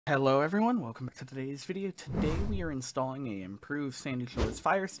Hello everyone, welcome back to today's video. Today we are installing a improved SandyShores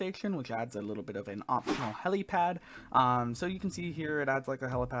fire station, which adds a little bit of an optional helipad. So you can see here it adds like a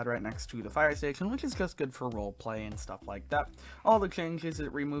helipad right next to the fire station, which is just good for role play and stuff like that. All the changes,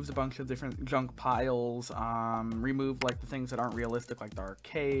 it removes a bunch of different junk piles, remove like the things that aren't realistic, like the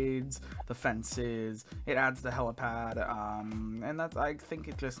arcades, the fences. It adds the helipad, and that I think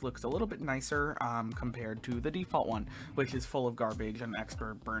it just looks a little bit nicer compared to the default one, which is full of garbage and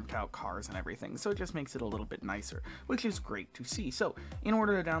extra burnt out cars and everything. So it just makes it a little bit nicer, which is great to see. So in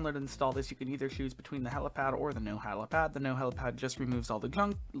order to download and install this, you can either choose between the helipad or the no helipad. The no helipad just removes all the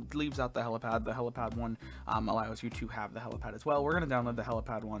junk, leaves out the helipad. The helipad one allows you to have the helipad as well. We're going to download the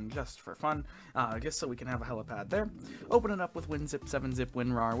helipad one just for fun, just so we can have a helipad there. Open it up with WinZip, 7-zip,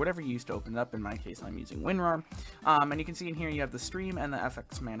 WinRAR, whatever you use to open it up. In my case, I'm using WinRAR. And you can see in here you have the stream and the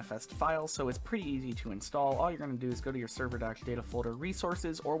FX manifest file, so it's pretty easy to install. All you're going to do is go to your server-data folder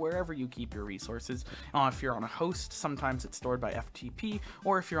resources, or wherever you keep your resources. If you're on a host, sometimes it's stored by FTP,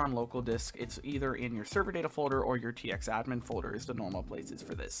 or if you're on local disk, it's either in your server data folder or your TXadmin folder is the normal places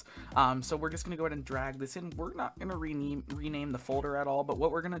for this. So we're just going to go ahead and drag this in. We're not going to rename the folder at all, but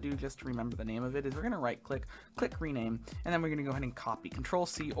what we're going to do, just to remember the name of it, is we're going to right click, click rename, and then we're going to go ahead and copy,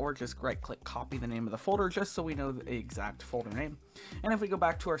 Control-C, or just right click, copy the name of the folder, just so we know the exact folder name. And if we go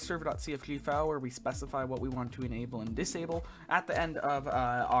back to our server.cfg file where we specify what we want to enable and disable, at the end of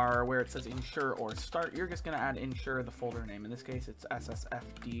where it says ensure or start, you're just going to add ensure the folder name. In this case, it's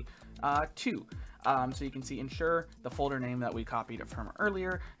SSFD2. So you can see ensure the folder name that we copied it from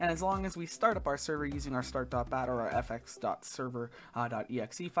earlier, and as long as we start up our server using our start.bat or our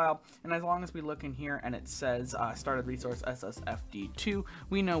fx.server.exe file, and as long as we look in here and it says started resource SSFD2,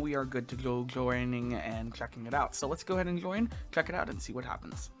 we know we are good to go joining and checking it out. So let's go ahead and join, check it out, and see what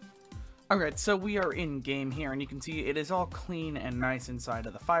happens. Alright, so we are in game here, and you can see it is all clean and nice inside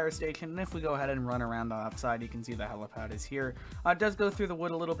of the fire station. And if we go ahead and run around outside, you can see the helipad is here. It does go through the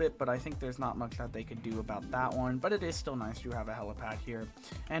wood a little bit, but I think there's not much that they could do about that one. But it is still nice to have a helipad here,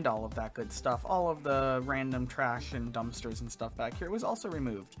 and all of that good stuff. All of the random trash and dumpsters and stuff back here was also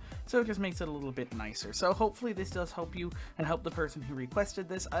removed, so it just makes it a little bit nicer. So hopefully this does help you and help the person who requested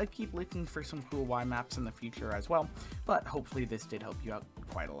this. I keep looking for some cool Y maps in the future as well, but hopefully this did help you out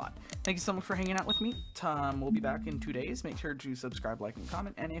quite a lot. Thank you so much for hanging out with me. We'll be back in 2 days. Make sure to subscribe, like, and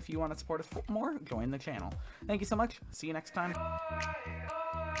comment, and if you want to support us more, join the channel. Thank you so much. See you next time.